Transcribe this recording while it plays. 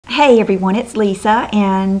Hey everyone, it's Lisa,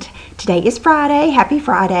 and today is Friday. Happy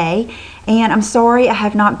Friday. And I'm sorry I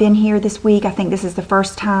have not been here this week. I think this is the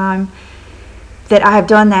first time that I have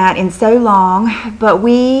done that in so long. But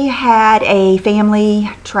we had a family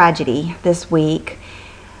tragedy this week.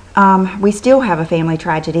 We still have a family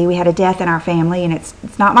tragedy. We had a death in our family, and it's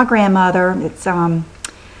not my grandmother. It's I'm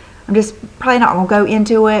just probably not going to go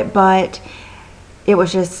into it, but it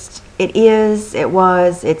was just,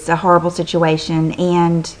 it's a horrible situation,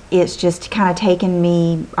 and it's just kind of taken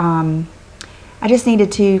me, I just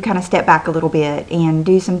needed to kind of step back a little bit and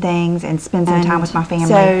do some things and spend some time with my family.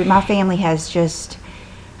 So my family has just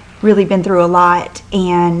really been through a lot,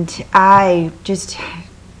 and I've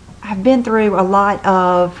been through a lot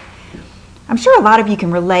of, I'm sure a lot of you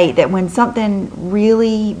can relate that when something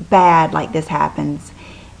really bad like this happens,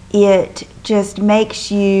 it just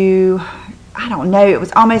makes you, I don't know, it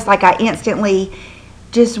was almost like I instantly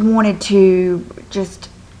just wanted to just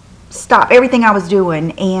stop everything I was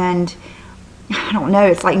doing, and I don't know,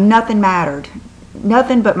 it's like nothing mattered.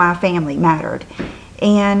 Nothing but my family mattered.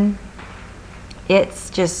 And it's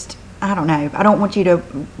just, I don't know, I don't want you to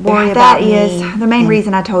worry about me. That is the main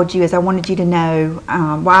reason I told you, is I wanted you to know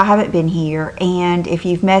why I haven't been here. And if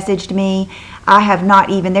you've messaged me, I have not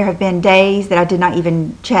even, there have been days that I did not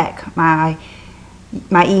even check my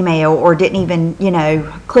email, or didn't even,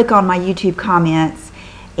 click on my YouTube comments.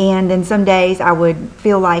 And then some days I would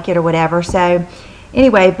feel like it or whatever. So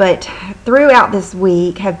anyway, but throughout this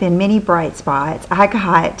week have been many bright spots. I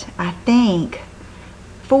got, I think,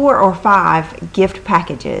 4 or 5 gift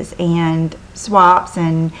packages and swaps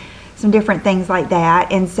and some different things like that.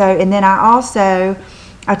 And then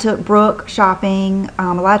I took Brooke shopping.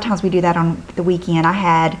 A lot of times we do that on the weekend. I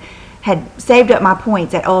had saved up my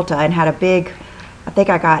points at Ulta and had a big, I think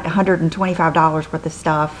I got $125 worth of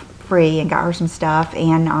stuff free, and got her some stuff.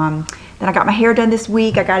 And then I got my hair done this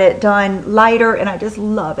week. I got it done lighter, and I just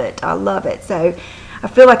love it. I love it. So I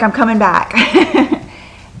feel like I'm coming back.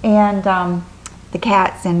 And the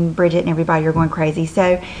cats and Bridget and everybody are going crazy.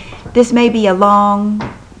 So this may be a long,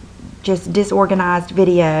 just disorganized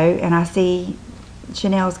video, and I see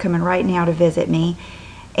Chanel's coming right now to visit me.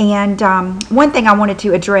 And one thing I wanted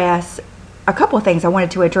to address, a couple of things I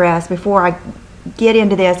wanted to address before I get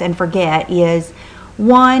into this and forget, is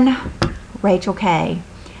one, Rachel K.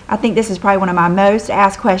 I think this is probably one of my most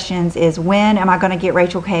asked questions, is when am I going to get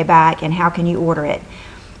Rachel K back, and how can you order it?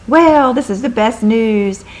 Well, this is the best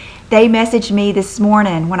news. They messaged me this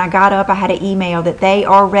morning when I got up. I had an email that they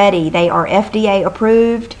are ready. They are FDA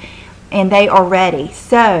approved, and they are ready.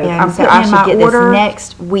 So I should get this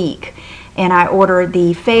next week. And I ordered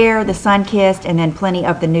the Fair, the Sun-Kissed, and then plenty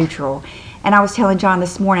of the neutral. And I was telling John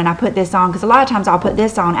this morning, I put this on because a lot of times I'll put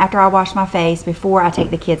this on after I wash my face before I take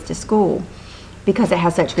the kids to school, because it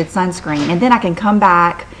has such good sunscreen. And then I can come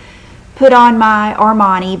back, put on my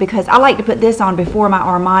Armani, because I like to put this on before my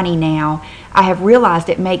Armani now. I have realized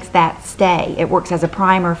it makes that stay. It works as a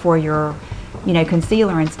primer for your,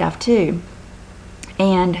 concealer and stuff too.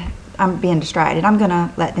 And I'm being distracted. I'm going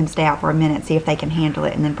to let them stay out for a minute, see if they can handle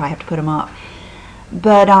it, and then probably have to put them up.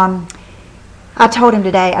 But I told him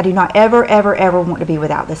today I do not ever, ever, ever want to be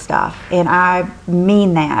without this stuff. And I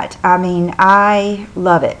mean that. I mean, I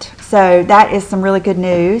love it. So that is some really good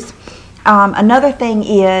news. Another thing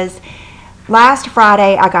is, last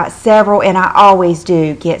Friday I got several, and I always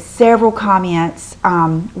do get several comments,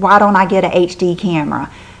 why don't I get an HD camera?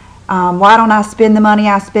 Why don't I spend the money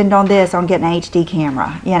I spend on this on getting an HD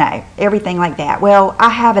camera? Everything like that. Well, I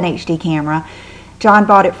have an HD camera. John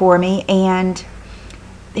bought it for me, and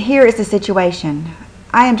here is the situation.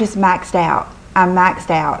 I am just maxed out. I'm maxed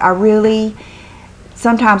out. I really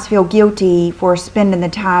sometimes feel guilty for spending the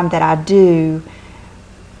time that I do,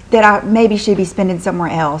 that I maybe should be spending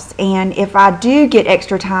somewhere else. And if I do get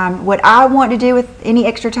extra time, what I want to do with any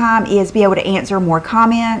extra time is be able to answer more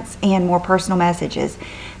comments and more personal messages.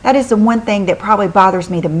 That is the one thing that probably bothers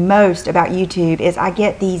me the most about YouTube, is I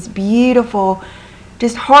get these beautiful,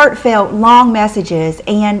 just heartfelt, long messages,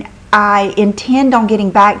 and I intend on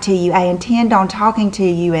getting back to you. I intend on talking to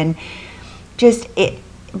you, and just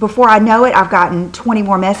before I know it, I've gotten 20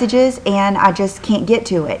 more messages, and I just can't get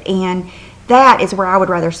to it. And that is where I would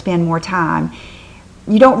rather spend more time.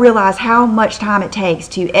 You don't realize how much time it takes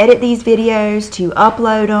to edit these videos, to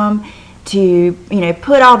upload them, to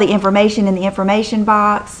put all the information in the information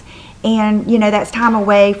box, and that's time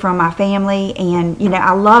away from my family. And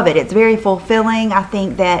I love it. It's very fulfilling. I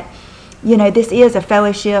think that this is a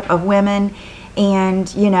fellowship of women,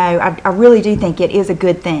 and I really do think it is a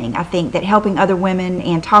good thing. I think that helping other women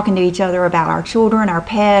and talking to each other about our children, our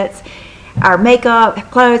pets, our makeup,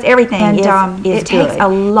 clothes, everything and is it takes a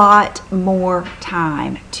lot more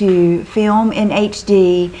time to film in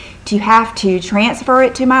HD, to have to transfer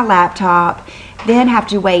it to my laptop, then have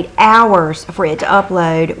to wait hours for it to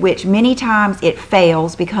upload, which many times it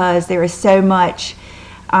fails because there is so much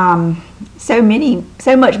so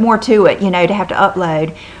much more to it, you know, to have to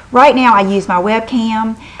upload. Right now I use my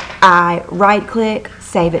webcam, I right click,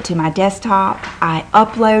 save it to my desktop, I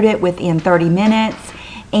upload it within 30 minutes,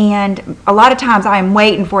 and a lot of times I am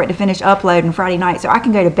waiting for it to finish uploading Friday night so I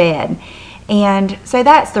can go to bed. And so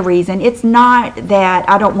that's the reason. It's not that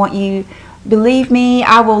I don't want you, believe me,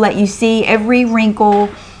 I will let you see every wrinkle,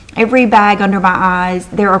 every bag under my eyes.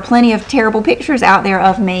 There are plenty of terrible pictures out there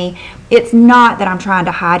of me. It's not that I'm trying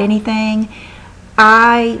to hide anything.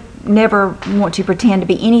 I never want to pretend to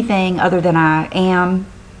be anything other than I am.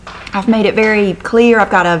 I've made it very clear. I've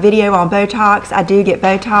got a video on Botox. I do get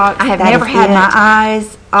Botox. I have never had my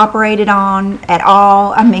eyes operated on at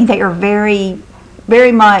all. I mean, they are very,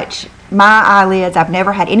 very much my eyelids. I've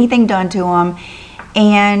never had anything done to them.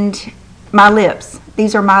 And my lips.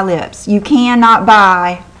 These are my lips. You cannot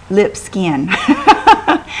buy lip skin.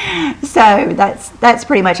 So that's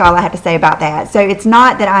pretty much all I have to say about that. So it's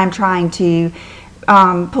not that I'm trying to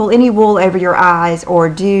pull any wool over your eyes or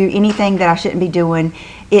do anything that I shouldn't be doing.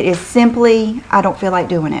 It is simply, I don't feel like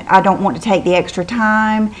doing it. I don't want to take the extra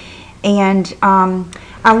time. And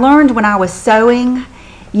I learned when I was sewing,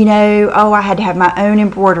 you know, I had to have my own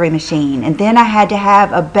embroidery machine, and then I had to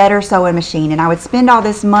have a better sewing machine, and I would spend all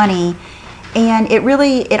this money, and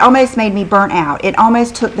it almost made me burnt out. It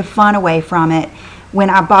almost took the fun away from it when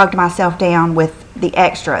I bogged myself down with the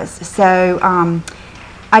extras. So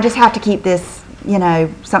I just have to keep this, you know,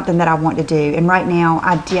 something that I want to do. And right now,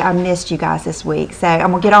 I missed you guys this week. So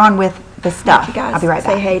I'm going to get on with the stuff. You guys I'll be right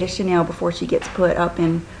back. Say hey to Chanel before she gets put up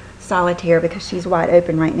in solitaire because she's wide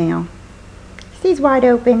open right now. She's wide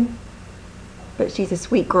open. But she's a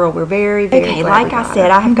sweet girl. We're very, very okay, glad like I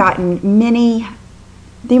said, I have gotten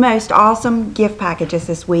the most awesome gift packages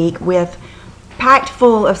this week, with packed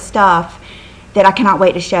full of stuff that I cannot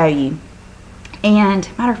wait to show you. And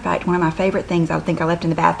matter of fact, one of my favorite things I think I left in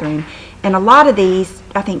the bathroom, and a lot of these,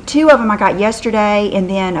 I think 2 of them I got yesterday, and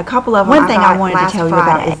then a couple of them One thing I wanted to tell you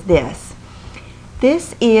about is this.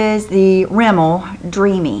 This is the Rimmel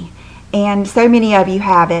Dreamy, and so many of you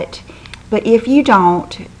have it, but if you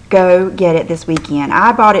don't, go get it this weekend.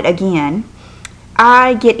 I bought it again.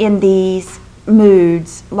 I get in these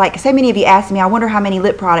moods, like so many of you asked me, I wonder how many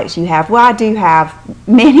lip products you have. Well, I do have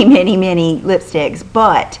many, many, many lipsticks,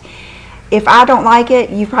 but if I don't like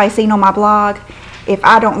it, you've probably seen on my blog, if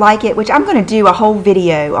I don't like it, which I'm going to do a whole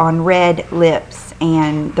video on red lips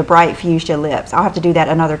and the bright fuchsia lips. I'll have to do that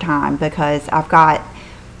another time because I've got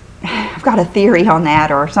a theory on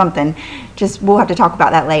that or something. We'll have to talk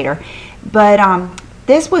about that later. But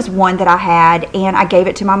this was one that I had, and I gave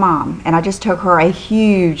it to my mom, and I just took her a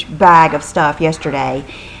huge bag of stuff yesterday.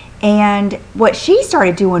 And what she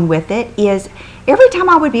started doing with it is, every time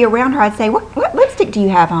I would be around her, I'd say, what lipstick do you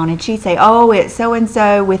have on? And she'd say, oh, it's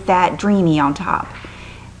so-and-so with that dreamy on top.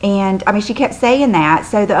 And, I mean, she kept saying that.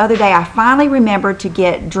 So the other day, I finally remembered to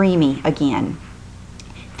get Dreamy again.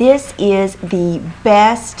 This is the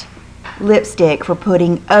best lipstick for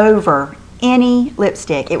putting over any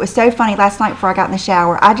lipstick. It was so funny. Last night before I got in the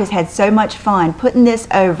shower, I just had so much fun putting this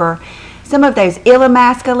over some of those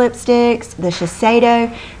Illamasqua lipsticks, the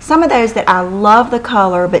Shiseido, some of those that I love the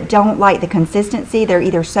color but don't like the consistency. They're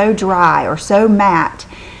either so dry or so matte.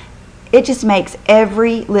 It just makes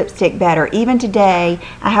every lipstick better. Even today,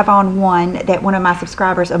 I have on one that one of my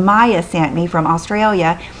subscribers, Amaya, sent me from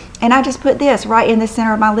Australia, and I just put this right in the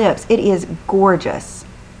center of my lips. It is gorgeous.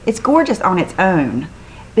 It's gorgeous on its own,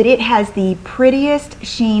 but it has the prettiest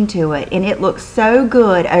sheen to it, and it looks so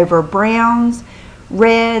good over browns,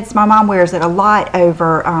 reds. My mom wears it a lot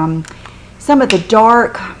over some of the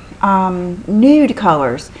dark nude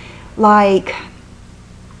colors, like,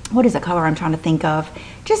 what is the color I'm trying to think of?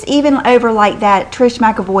 Just even over like that Trish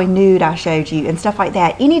McAvoy nude I showed you and stuff like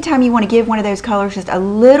that. Anytime you want to give one of those colors just a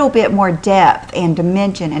little bit more depth and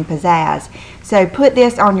dimension and pizzazz. So put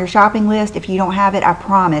this on your shopping list. If you don't have it, I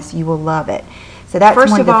promise you will love it. So that's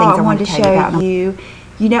one of the things I wanted to show you.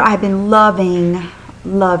 You know, I've been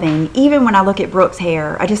loving, even when I look at Brooke's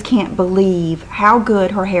hair, I just can't believe how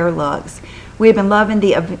good her hair looks. We've been loving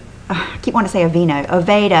the, I keep wanting to say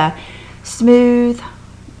Aveda Smooth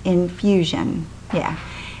Infusion. Yeah.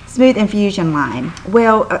 Smooth Infusion line.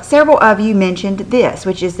 Well, several of you mentioned this,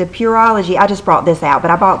 which is the Pureology. I just brought this out,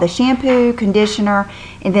 but I bought the shampoo, conditioner,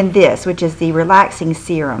 and then this, which is the relaxing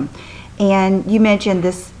serum. And you mentioned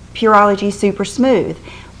this Pureology Super Smooth.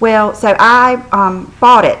 Well, so I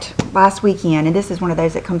bought it last weekend, and this is one of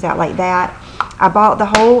those that comes out like that. I bought the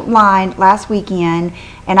whole line last weekend,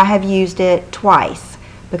 and I have used it twice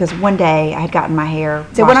because one day I had gotten my hair.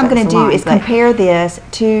 So what I'm going to do is compare this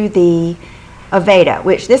to the Aveda,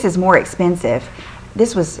 which this is more expensive.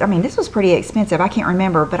 This was, I mean, this was pretty expensive. I can't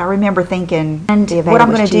remember, but I remember thinking, and what I'm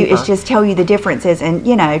going to do is just tell you the differences and,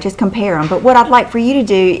 you know, just compare them. But what I'd like for you to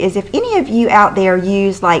do is, if any of you out there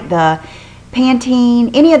use like the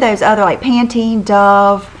Pantene, any of those other like Pantene,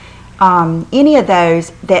 Dove, any of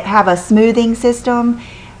those that have a smoothing system,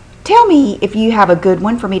 tell me if you have a good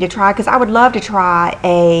one for me to try, because I would love to try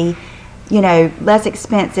a, you know, less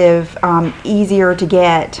expensive, easier to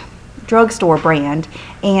get drugstore brand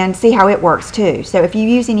and see how it works too. So if you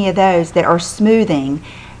use any of those that are smoothing,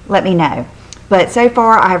 let me know. But so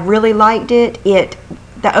far I've really liked it.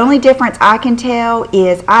 The only difference I can tell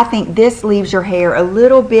is I think this leaves your hair a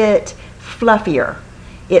little bit fluffier.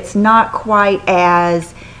 It's not quite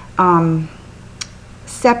as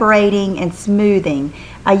separating and smoothing.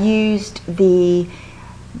 I used the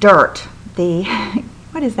dirt, the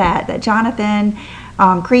what is that? That Jonathan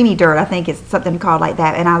Creamy Dirt, I think it's something called like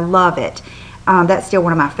that, and I love it. That's still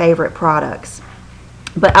one of my favorite products.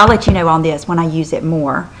 But I'll let you know on this when I use it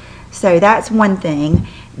more. So that's one thing.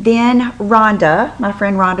 Then Rhonda, my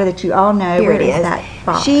friend Rhonda that you all know, Here it is.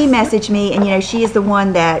 She messaged me, and you know, she is the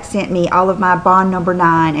one that sent me all of my Bond number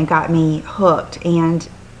 9 and got me hooked, and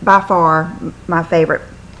by far my favorite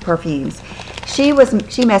perfumes. She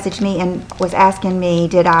messaged me and was asking me,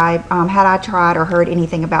 had I tried or heard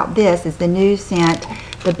anything about this? Is the new scent,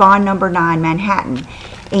 the Bond number 9 Manhattan.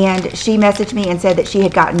 And she messaged me and said that she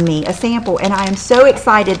had gotten me a sample, and I am so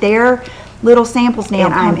excited. They're little samples now,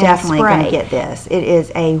 and I'm definitely going to get this. It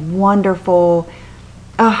is a wonderful,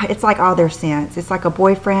 it's like all their scents. It's like a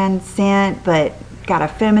boyfriend scent, but got a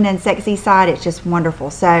feminine, sexy side. It's just wonderful.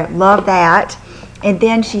 So love that. And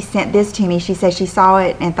then she sent this to me. She said she saw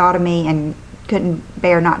it and thought of me and couldn't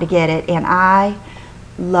bear not to get it, and I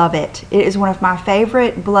love it. It is one of my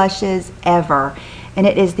favorite blushes ever, and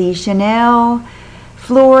it is the Chanel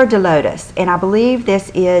Fleur de Lotus, and I believe this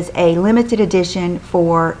is a limited edition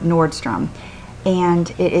for Nordstrom, and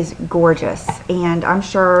it is gorgeous. And I'm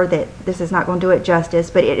sure that this is not going to do it justice,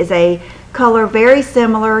 but it is a color very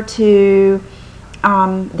similar to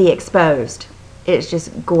the Exposed. It's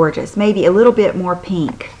just gorgeous, maybe a little bit more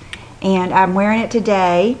pink, and I'm wearing it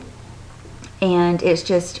today, and it's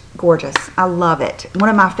just gorgeous. I love it. One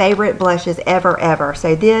of my favorite blushes ever.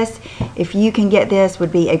 So this, if you can get this,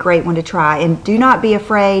 would be a great one to try. And do not be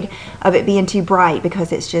afraid of it being too bright,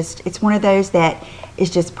 because it's one of those that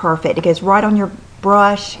is just perfect. It goes right on your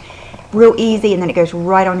brush real easy, and then it goes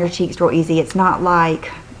right on your cheeks real easy. It's not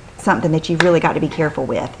like something that you've really got to be careful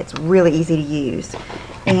with. It's really easy to use.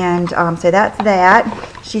 And so that's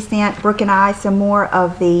that. She sent Brooke and I some more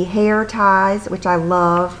of the hair ties, which I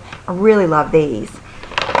love. I really love these.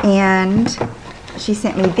 And she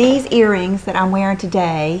sent me these earrings that I'm wearing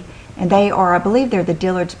today, and they are, I believe they're the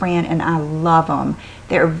Dillard's brand, and I love them.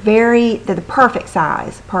 They're the perfect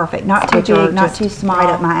size, perfect. Not too big, not too small. Right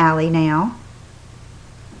up my alley now.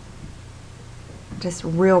 Just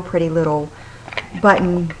real pretty little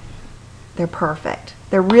button. They're perfect.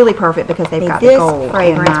 They're really perfect because they've got the gold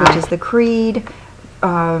fragrance, which is the Creed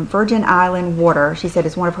Virgin Island Water. She said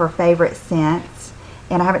it's one of her favorite scents,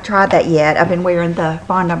 and I haven't tried that yet. I've been wearing the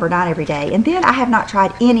Bond number 9 every day. And then I have not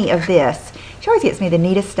tried any of this. She always gets me the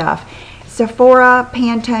neatest stuff. Sephora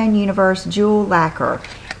Pantone Universe Jewel Lacquer.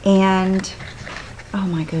 And, oh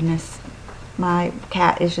my goodness, my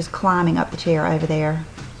cat is just climbing up the chair over there.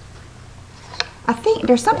 I think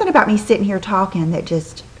there's something about me sitting here talking that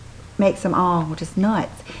just makes them all just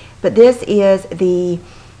nuts. But this is the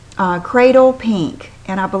Cradle Pink,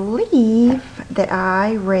 and I believe that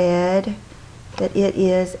I read that it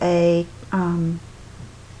is a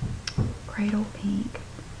Cradle Pink.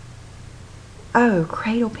 Oh,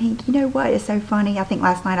 Cradle Pink. You know what? It's so funny. I think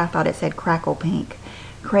last night I thought it said Crackle Pink.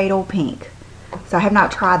 Cradle Pink. So I have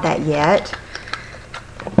not tried that yet.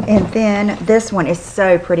 And then this one is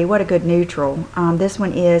so pretty. What a good neutral. This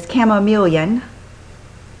one is Chamomilian.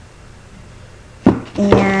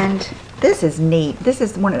 And this is neat. This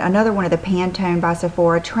is another one of the Pantone by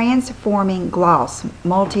Sephora Transforming Gloss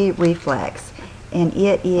Multi-Reflex. And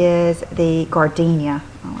it is the Gardenia.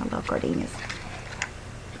 Oh, I love gardenias.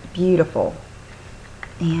 Beautiful.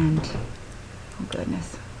 And, oh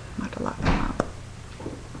goodness, I'm about to lock them up.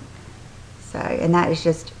 So, and that is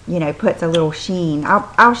just, you know, puts a little sheen.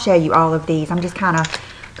 I'll show you all of these. I'm just kind of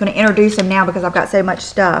going to introduce them now because I've got so much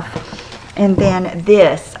stuff. And then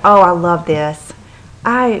this. Oh, I love this.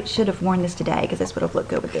 I should have worn this today because this would have looked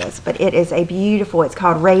good with this. But it is a beautiful, it's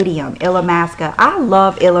called Radium Illamasqua. I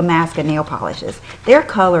love Illamasqua nail polishes. Their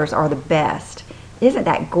colors are the best. Isn't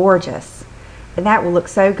that gorgeous? And that will look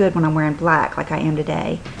so good when I'm wearing black like I am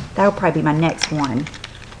today. That'll probably be my next one.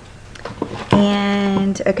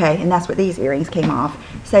 And, okay, and that's what these earrings came off.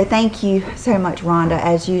 So thank you so much, Rhonda.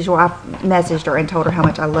 As usual, I messaged her and told her how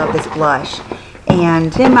much I love this blush.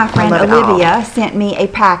 And then my friend Olivia sent me a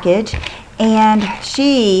package. And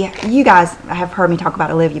you guys have heard me talk about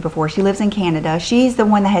Olivia before. She lives in Canada. She's the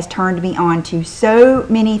one that has turned me on to so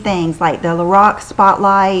many things, like the Lorac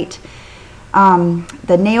Spotlight,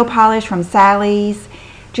 the nail polish from Sally's,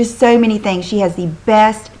 just so many things. She has the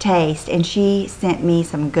best taste, and she sent me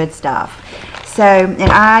some good stuff. So,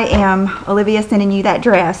 and I am, Olivia, sending you that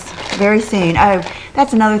dress very soon. Oh,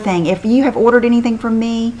 that's another thing. If you have ordered anything from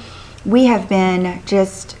me, we have been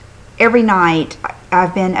just every night.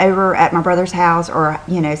 I've been over at my brother's house, or,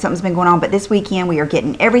 you know, something's been going on. But this weekend, we are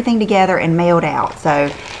getting everything together and mailed out. So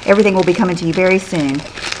everything will be coming to you very soon.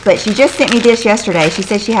 But she just sent me this yesterday. She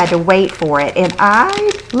said she had to wait for it. And I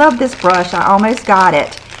love this brush. I almost got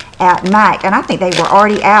it at MAC. And I think they were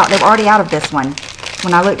already out. They were already out of this one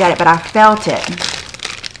when I looked at it. But I felt it.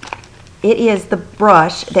 It is the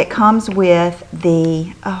brush that comes with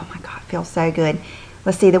the, oh my God, it feels so good.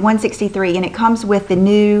 Let's see, the 163. And it comes with the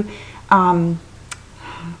new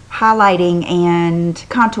highlighting and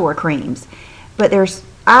contour creams. But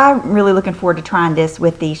I'm really looking forward to trying this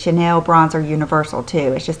with the Chanel Bronzer Universal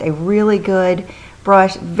too. It's just a really good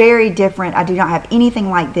brush, very different. I do not have anything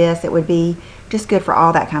like this. It would be just good for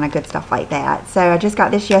all that kind of good stuff like that. So I just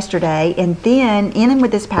got this yesterday, and then in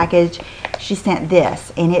with this package she sent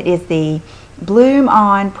this, and it is the Bloom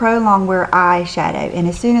On Pro Longwear eyeshadow. And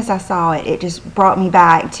as soon as I saw it, it just brought me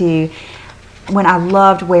back to when I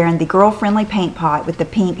loved wearing the girl-friendly paint pot with the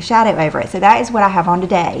pink shadow over it. So that is what I have on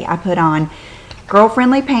today. I put on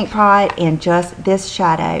girl-friendly paint pot and just this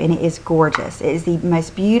shadow, and it is gorgeous. It is the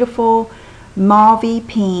most beautiful mauvey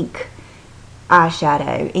pink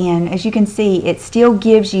eyeshadow, and as you can see, it still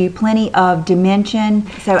gives you plenty of dimension.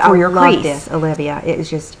 So I love this, Olivia. It is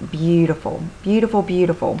just beautiful, beautiful,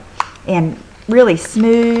 beautiful, and really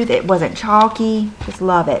smooth. It wasn't chalky. Just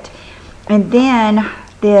love it. And then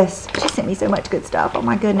this, she sent me so much good stuff. Oh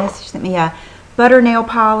my goodness. She sent me a butter nail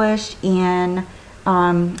polish in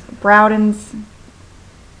Bronwyn's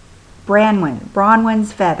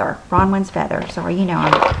Feather. Sorry, you know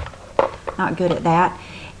I'm not good at that.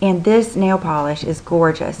 And this nail polish is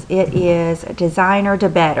gorgeous. It is Designer to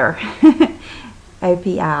Better.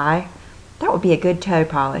 OPI. That would be a good toe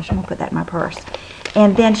polish. I'm going to put that in my purse.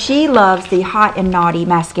 And then she loves the Hot and Naughty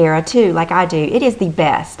mascara too, like I do. It is the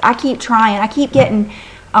best. I keep trying. I keep getting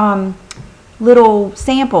little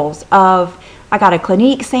samples of, I got a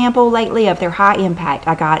Clinique sample lately of their High Impact.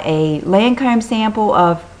 I got a Lancome sample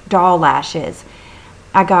of Doll Lashes.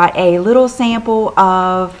 I got a little sample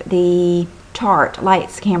of the Tarte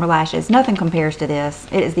Lights Camera Lashes. Nothing compares to this.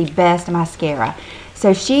 It is the best mascara.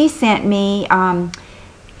 So she sent me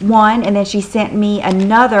one, and then she sent me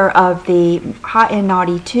another of the Hot and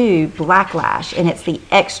Naughty 2 Black Lash, and it's the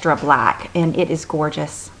extra black, and it is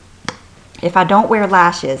gorgeous. If I don't wear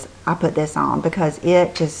lashes, I put this on because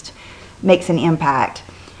it just makes an impact.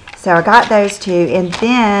 So I got those two, and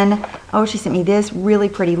then, oh, she sent me this really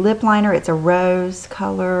pretty lip liner. It's a rose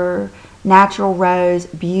color, natural rose,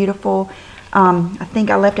 beautiful. I think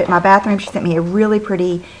I left it in my bathroom. She sent me a really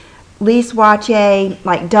pretty Lise Watier,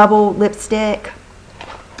 like double lipstick.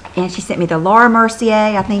 And she sent me the Laura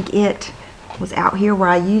Mercier. I think it was out here where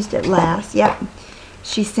I used it last. Yep.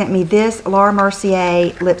 She sent me this Laura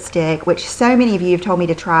Mercier lipstick, which so many of you have told me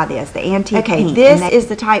to try this, the antique pink. Okay, this is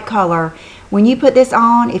the type color. When you put this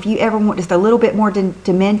on, if you ever want just a little bit more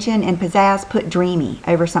dimension and pizzazz, put Dreamy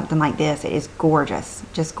over something like this. It is gorgeous,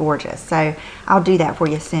 just gorgeous. So I'll do that for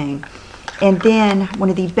you soon. And then one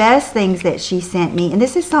of the best things that she sent me, and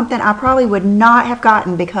this is something I probably would not have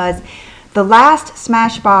gotten because the last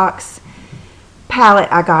Smashbox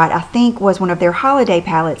palette I got, I think, was one of their holiday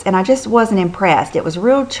palettes, and I just wasn't impressed. It was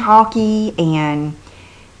real chalky and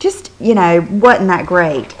just, you know, wasn't that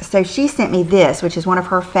great. So she sent me this, which is one of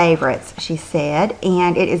her favorites, she said,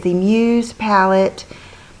 and it is the Muse palette.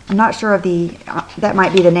 I'm not sure of the, that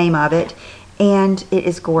might be the name of it, and it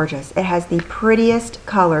is gorgeous. It has the prettiest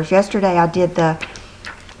colors. Yesterday I did the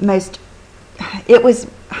most, it was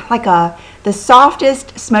like the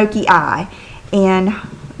softest smoky eye, and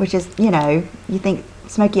which is, you know, you think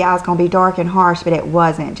smoky eye is going to be dark and harsh, but it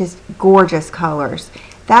wasn't. Just gorgeous colors.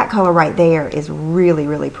 That color right there is really,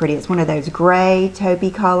 really pretty. It's one of those gray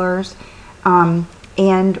taupey colors,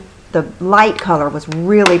 and the light color was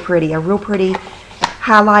really pretty, a real pretty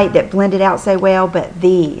highlight that blended out so well, but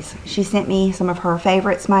these. She sent me some of her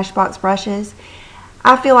favorite Smashbox brushes.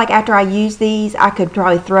 I feel like after I use these, I could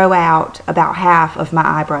probably throw out about half of my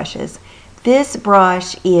eye brushes. This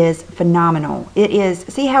brush is phenomenal. It is,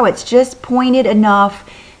 see how it's just pointed enough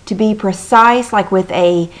to be precise, like with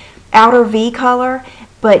a outer V color,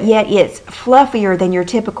 but yet it's fluffier than your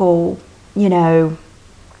typical, you know,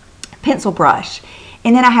 pencil brush.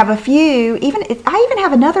 And then I have a few, I even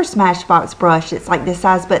have another Smashbox brush that's like this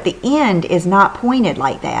size, but the end is not pointed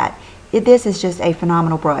like that. This is just a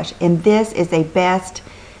phenomenal brush, and this is a best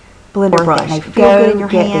blender brush. They feel good in your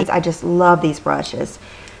hands. I just love these brushes.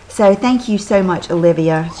 So thank you so much,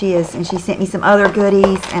 Olivia. She sent me some other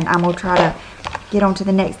goodies, and I'm gonna try to get on to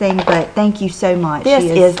the next thing, but thank you so much. This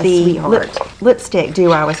is the lipstick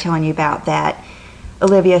duo I was telling you about that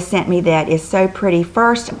Olivia sent me that is so pretty.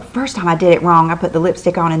 First time I did it wrong. I put the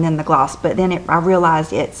lipstick on and then the gloss, but then I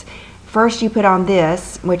realized it's first you put on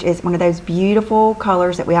this, which is one of those beautiful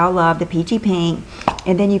colors that we all love, the peachy pink,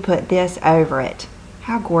 and then you put this over it.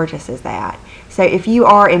 How gorgeous is that? So if you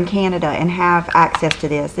are in Canada and have access to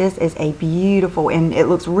this, this is a beautiful, and it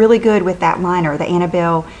looks really good with that liner, the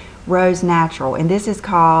Annabelle Rose Natural, and this is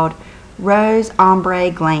called Rose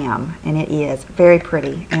Ombre Glam, and it is very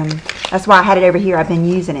pretty, and that's why I had it over here. I've been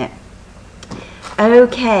using it.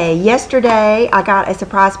 Okay, yesterday I got a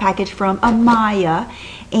surprise package from Amaya,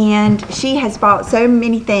 and she has bought so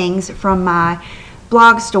many things from my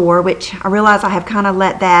blog store, which I realize I have kind of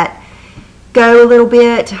let that go a little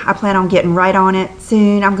bit. I plan on getting right on it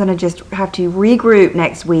soon. I'm going to just have to regroup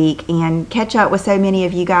next week and catch up with so many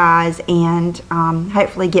of you guys, and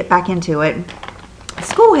hopefully get back into it.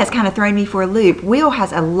 School has kind of thrown me for a loop. Will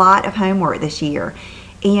has a lot of homework this year,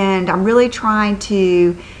 and I'm really trying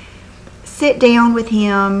to sit down with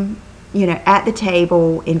him, you know, at the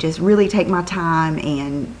table and just really take my time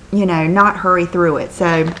and, you know, not hurry through it.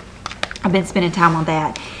 So I've been spending time on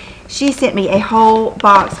that. She sent me a whole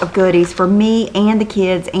box of goodies for me and the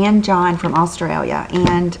kids and John from Australia,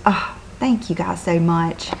 and thank you guys so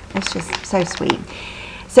much. It's just so sweet.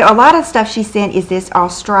 So a lot of stuff she sent is this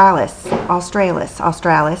Australis,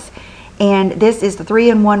 and this is the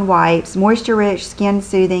 3-in-1 wipes, moisture rich, skin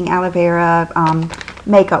soothing aloe vera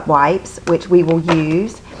makeup wipes, which we will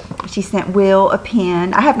use. She sent Will a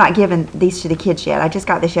pen. I have not given these to the kids yet. I just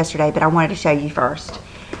got this yesterday, but I wanted to show you first.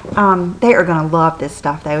 They are going to love this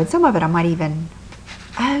stuff though, and some of it I might even,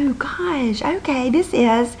 oh gosh, okay, this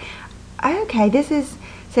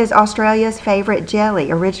says Australia's favorite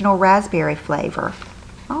jelly, original raspberry flavor.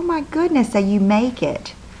 Oh my goodness, so you make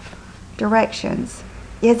it. Directions.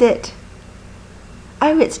 Is it,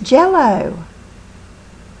 oh, it's Jell-O.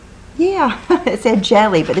 Yeah, it said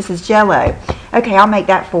jelly, but this is Jell-O. Okay, I'll make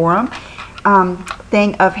that for them.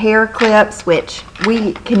 Thing of hair clips, which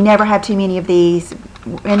we can never have too many of these.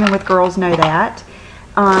 Women with girls know that.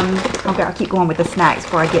 Okay, I'll keep going with the snacks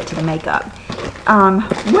before I get to the makeup.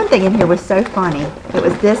 One thing in here was so funny. It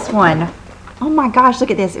was this one. Oh my gosh,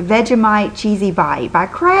 look at this. Vegemite Cheesy Bite by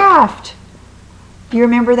Kraft. Do you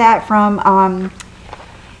remember that from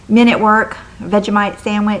Men at Work? Vegemite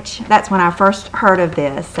sandwich? That's when I first heard of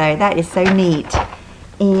this. So that is so neat.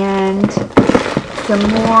 And some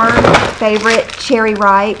more favorite cherry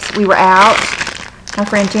ripes. We were out. My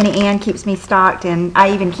friend Jenny Ann keeps me stocked, and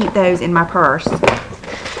I even keep those in my purse.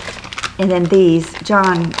 And then these,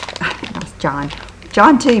 John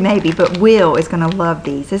too maybe, but Will is going to love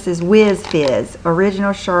these. This is Whiz Fizz,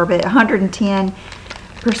 original sherbet, 110%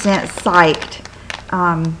 psyched,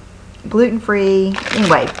 gluten-free,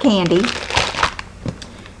 anyway, candy.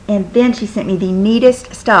 And then she sent me the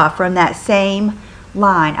neatest stuff from that same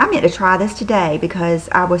line. I meant to try this today because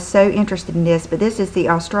I was so interested in this, but this is the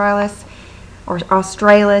Australis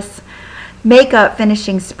Makeup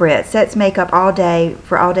Finishing Spritz. Sets makeup all day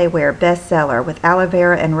for all day wear. Bestseller with aloe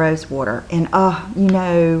vera and rose water. And you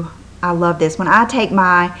know, I love this. When I take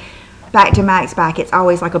my back to Max back, it's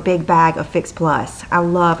always like a big bag of Fix Plus.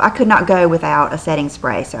 I could not go without a setting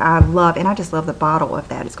spray. So and I just love the bottle of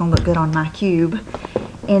that. It's going to look good on my cube.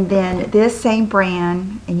 And then this same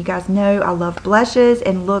brand, and you guys know I love blushes,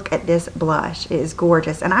 and look at this blush. It is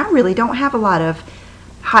gorgeous. And I really don't have a lot of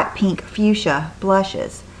hot pink fuchsia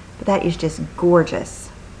blushes, but that is just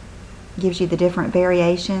gorgeous. Gives you the different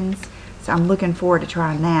variations, so I'm looking forward to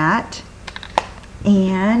trying that.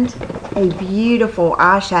 And a beautiful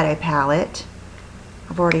eyeshadow palette.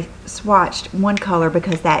 I've already swatched one color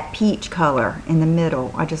because that peach color in the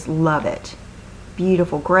middle, I just love it.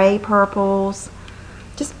 Beautiful gray purples,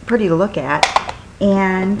 just pretty to look at.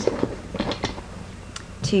 And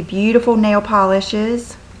two beautiful nail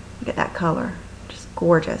polishes. Look at that color.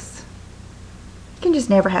 Gorgeous. You can just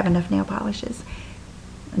never have enough nail polishes.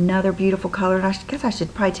 Another beautiful color, and I guess I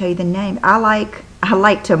should probably tell you the name. I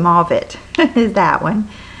like to mauve it. Is that one?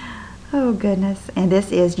 Oh goodness. And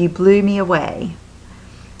this is You Blew Me Away.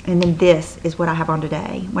 And then this is what I have on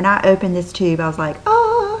today. When I opened this tube, I was like,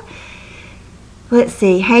 oh. Let's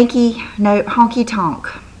see, Honky Tonk.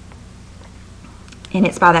 And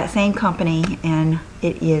it's by that same company, and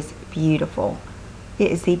it is beautiful.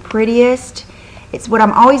 It is the prettiest. It's what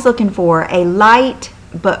I'm always looking for, a light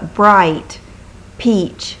but bright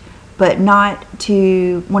peach, but not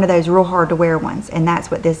to one of those real hard to wear ones. And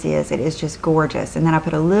that's what this is. It is just gorgeous. And then I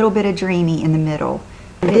put a little bit of Dreamy in the middle.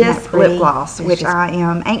 This lip gloss, which I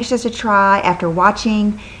am anxious to try after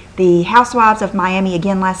watching the Housewives of Miami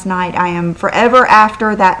again last night. I am forever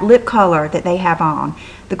after that lip color that they have on.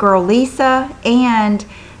 The girl Lisa and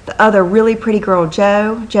the other really pretty girl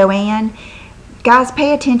Joanne. Guys,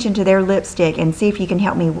 pay attention to their lipstick and see if you can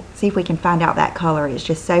help me see if we can find out that color. It's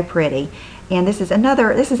just so pretty. And this is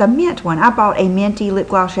a mint one. I bought a minty lip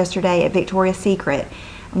gloss yesterday at Victoria's Secret.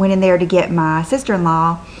 I went in there to get my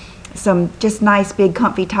sister-in-law some just nice big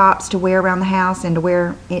comfy tops to wear around the house and to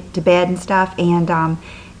wear it to bed and stuff. And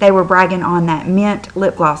they were bragging on that mint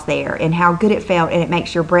lip gloss there and how good it felt, and it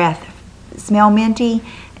makes your breath smell minty.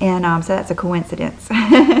 And so that's a coincidence.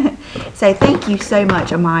 So thank you so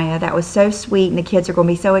much, Amaya. That was so sweet, and the kids are going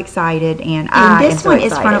to be so excited. And this one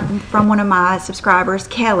is from one of my subscribers,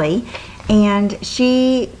 Kelly. And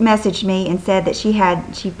she messaged me and said that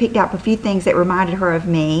she picked up a few things that reminded her of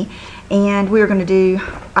me. And we were going to do,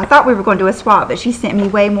 I thought we were going to do a swap, but she sent me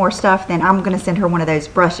way more stuff than I'm going to send her one of those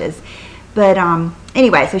brushes. But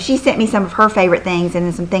anyway, so she sent me some of her favorite things and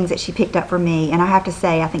then some things that she picked up for me. And I have to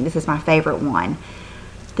say, I think this is my favorite one.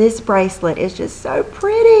 This bracelet is just so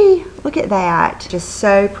pretty. Look at that. Just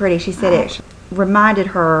so pretty. She said it reminded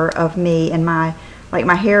her of me and my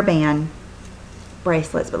hairband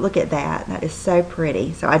bracelets, but look at that. That is so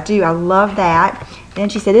pretty. So I love that. Then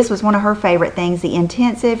she said this was one of her favorite things, the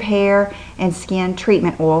Intensive Hair and Skin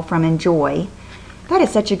Treatment Oil from Enjoy. That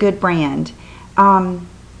is such a good brand.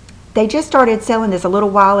 They just started selling this a little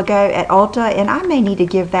while ago at Ulta, and I may need to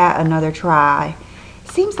give that another try.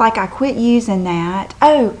 Seems like I quit using that.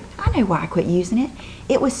 Oh, I know why I quit using it.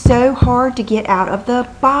 It was so hard to get out of the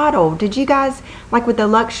bottle. Did you guys, like with the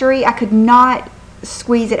Luxury, I could not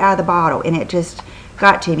squeeze it out of the bottle, and it just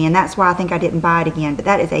got to me, and that's why I think I didn't buy it again. But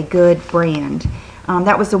that is a good brand.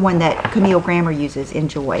 That was the one that Camille Grammer uses,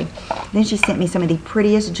 Enjoy. Then she sent me some of the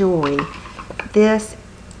prettiest jewelry. This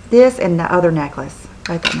and the other necklace.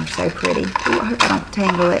 Both of them are so pretty. Ooh, I hope I don't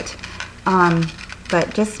tangle it.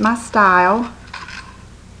 But just my style.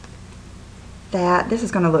 This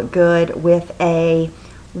is going to look good with a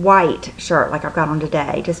white shirt like I've got on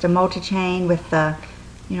today. Just a multi-chain with the,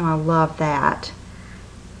 I love that.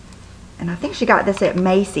 And I think she got this at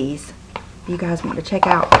Macy's. If you guys want to check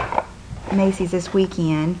out Macy's this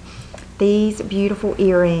weekend. These beautiful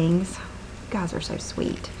earrings. You guys are so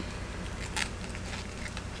sweet.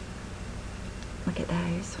 Look at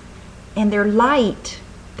those. And they're light.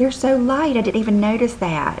 They're so light. I didn't even notice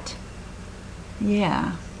that.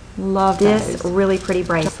 Yeah. Love this really pretty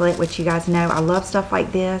bracelet, which you guys know I love stuff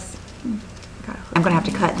like this. I'm going to have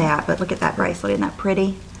to cut that, but look at that bracelet. Isn't that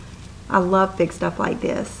pretty? I love big stuff like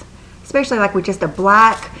this. Especially like with just a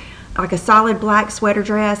black, like a solid black sweater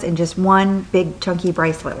dress and just one big chunky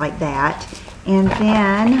bracelet like that. And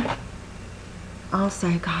then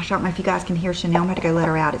also, gosh, I don't know if you guys can hear Chanel. I'm going to go let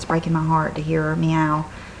her out. It's breaking my heart to hear her meow.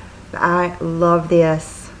 But I love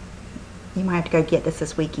this. You might have to go get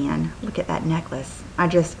this weekend. Look at that necklace. I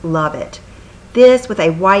just love it. This with a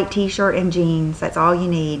white t-shirt and jeans. That's all you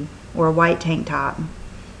need. Or a white tank top.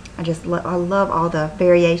 I love all the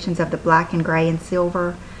variations of the black and gray and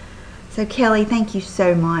silver. So Kelly, thank you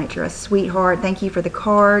so much. You're a sweetheart. Thank you for the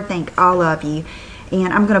card. Thank all of you.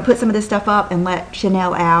 And I'm going to put some of this stuff up and let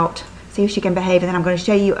Chanel out. See if she can behave. And then I'm going to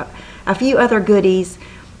show you a few other goodies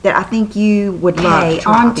that I think you would love. Okay,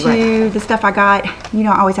 on to the stuff I got.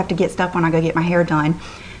 I always have to get stuff when I go get my hair done.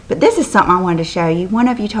 But this is something I wanted to show you. One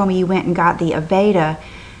of you told me you went and got the Aveda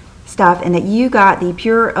stuff and that you got the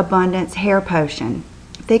Pure Abundance Hair Potion.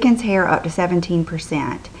 Thickens hair up to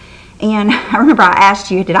 17%. And I remember I asked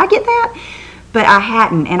you, did I get that? But I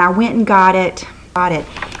hadn't, and I went and got it.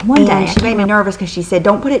 One day she made me nervous because she said,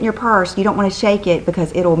 don't put it in your purse. You don't want to shake it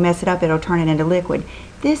because it'll mess it up. It'll turn it into liquid.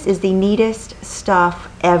 This is the neatest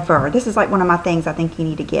stuff ever. This is like one of my things I think you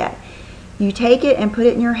need to get. You take it and put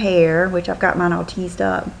it in your hair, which I've got mine all teased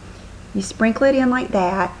up. You sprinkle it in like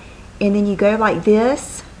that, and then you go like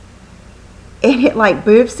this, and it like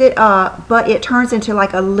boofs it up, but it turns into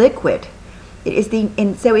like a liquid. It is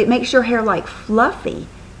and so it makes your hair like fluffy,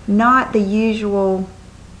 not the usual.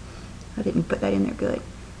 I didn't put that in there good.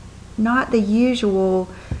 not the usual,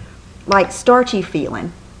 like, starchy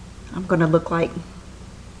feeling. I'm going to look like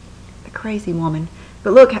a crazy woman.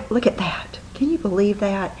 But look at that. Can you believe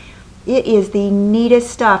that? It is the neatest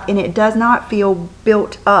stuff, and it does not feel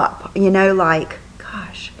built up, you know, like,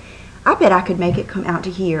 gosh, I bet I could make it come out to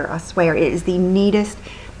here. I swear, it is the neatest.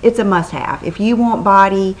 It's a must-have. If you want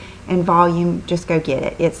body and volume, just go get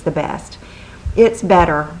it. It's the best. It's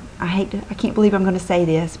better. I can't believe I'm going to say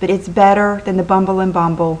this, but it's better than the Bumble and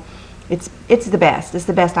Bumble. It's the best. It's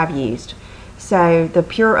the best I've used. So the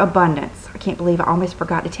Pure Abundance. I can't believe I almost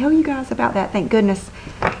forgot to tell you guys about that. Thank goodness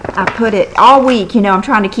I put it all week. You know, I'm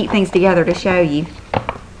trying to keep things together to show you.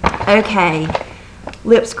 Okay,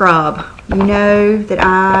 lip scrub. You know that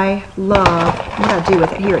I love, what do I do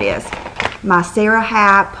with it? Here it is. My Sarah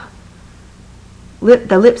Happ,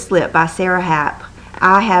 the Lip Slip by Sarah Happ.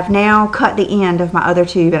 I have now cut the end of my other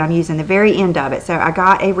tube, and I'm using the very end of it. So I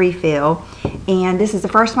got a refill, and this is the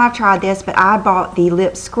first time I've tried this, but I bought the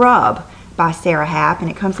lip scrub by Sarah Happ, and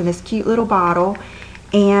it comes in this cute little bottle.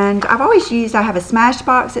 And I've always used, I have a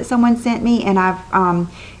Smashbox that someone sent me, and I've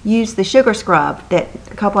used the sugar scrub that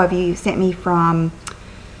a couple of you sent me from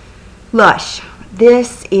Lush.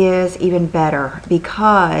 This is even better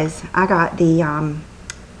because I got the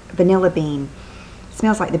vanilla bean. It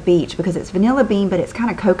smells like the beach because it's vanilla bean, but it's kind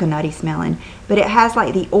of coconutty smelling. But it has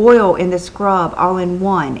like the oil and the scrub all in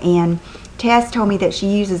one. And Tess told me that she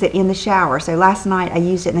uses it in the shower. So last night I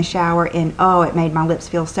used it in the shower, and oh, it made my lips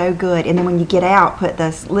feel so good. And then when you get out, put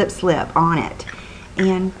the lip slip on it.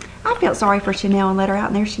 And I felt sorry for Chanel and let her out,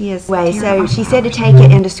 and there she is. So she said to take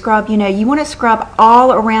it and to scrub. You know, you want to scrub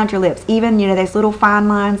all around your lips, even, you know, those little fine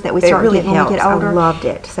lines that we start getting when we get older. I loved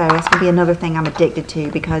it. So that's going to be another thing I'm addicted to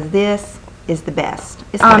because this is the best.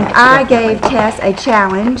 It's the best. I gave Tess a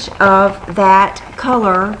challenge of that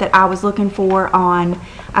color that I was looking for on,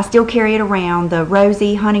 I still carry it around, the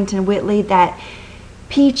Rosy Huntington Whiteley, that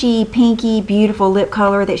peachy, pinky, beautiful lip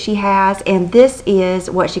color that she has, and this is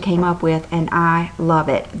what she came up with, and I love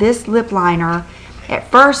it. This lip liner, at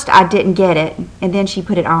first I didn't get it, and then she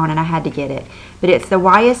put it on and I had to get it. But it's the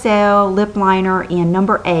YSL lip liner in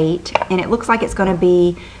number 8, and it looks like it's going to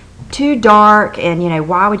be too dark, and you know,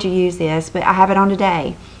 why would you use this? But I have it on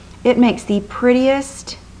today. It makes the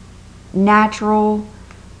prettiest natural,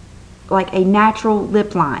 like a natural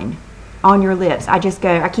lip line on your lips. I just go,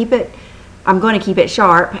 I'm going to keep it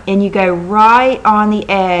sharp, and you go right on the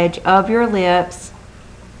edge of your lips,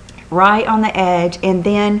 right on the edge, and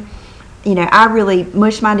then, you know, I really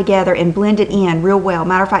mush mine together and blend it in real well.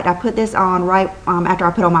 Matter of fact, I put this on right after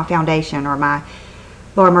I put on my foundation or my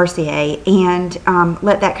Laura Mercier, and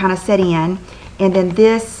let that kind of set in, and then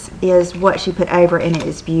this is what she put over, and it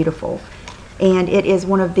is beautiful. And it is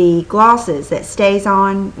one of the glosses that stays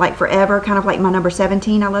on like forever, kind of like my number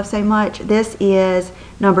 17 I love so much. This is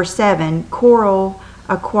number 7, Coral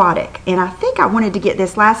Aquatic. And I think I wanted to get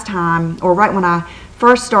this last time, or right when I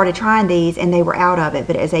first started trying these, and they were out of it.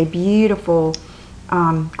 But it is a beautiful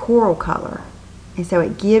coral color. And so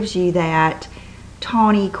it gives you that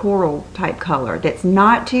tawny coral type color that's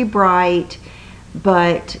not too bright,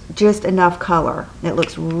 but just enough color. It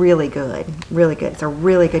looks really good, really good. It's a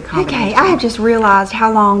really good combination. Okay, I have just realized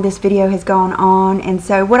how long this video has gone on, and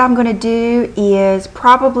so what I'm going to do is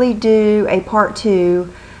probably do a part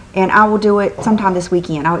 2, and I will do it sometime this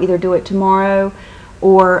weekend. I'll either do it tomorrow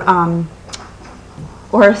or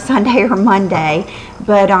Sunday or Monday,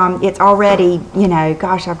 but it's already, you know,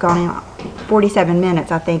 gosh, I've gone in 47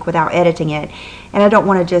 minutes I think without editing it, and I don't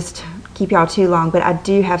want to just keep y'all too long, but I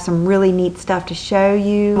do have some really neat stuff to show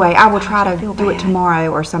you. Anyway, I will try to do it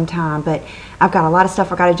tomorrow or sometime, but I've got a lot of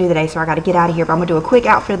stuff I got to do today, so I got to get out of here. But I'm gonna do a quick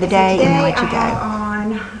outfit of the day and then let you go. I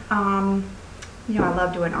have on, you know, I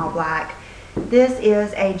love doing all black. This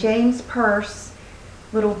is a James Purse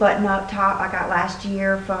little button-up top I got last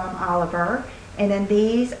year from Oliver, and then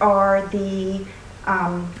these are the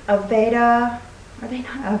Aveda. Are they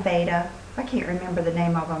not Aveda? I can't remember the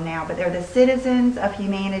name of them now, but they're the Citizens of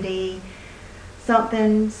Humanity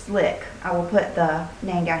something slick. I will put the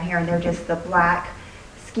name down here, and they're just the black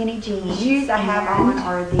skinny jeans. Shoes I have on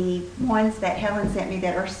are the ones that Helen sent me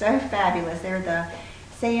that are so fabulous. They're the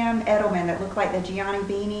Sam Edelman that look like the Gianni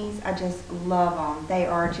beanies. I just love them. They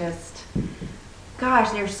are just, gosh,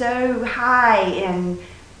 they're so high and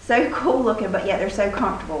so cool looking, but yet they're so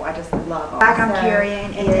comfortable. I just love them. The bag I'm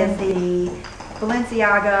carrying is the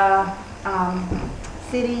Balenciaga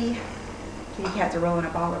City, kitty cats are rolling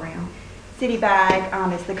up all around, City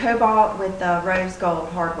bag. It's the cobalt with the rose gold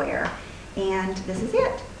hardware, and this is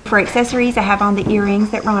it. For accessories, I have on the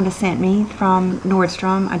earrings that Rhonda sent me from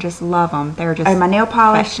Nordstrom. I just love them. They're just, oh, my nail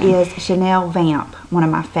polish is Chanel Vamp, one of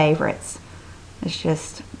my favorites. It's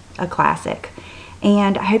just a classic.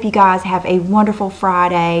 And I hope you guys have a wonderful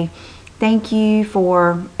Friday. Thank you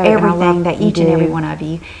for everything that each and every one of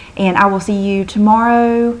you. And I will see you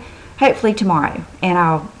tomorrow, hopefully tomorrow. And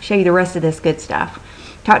I'll show you the rest of this good stuff.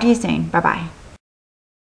 Talk to you soon. Bye-bye.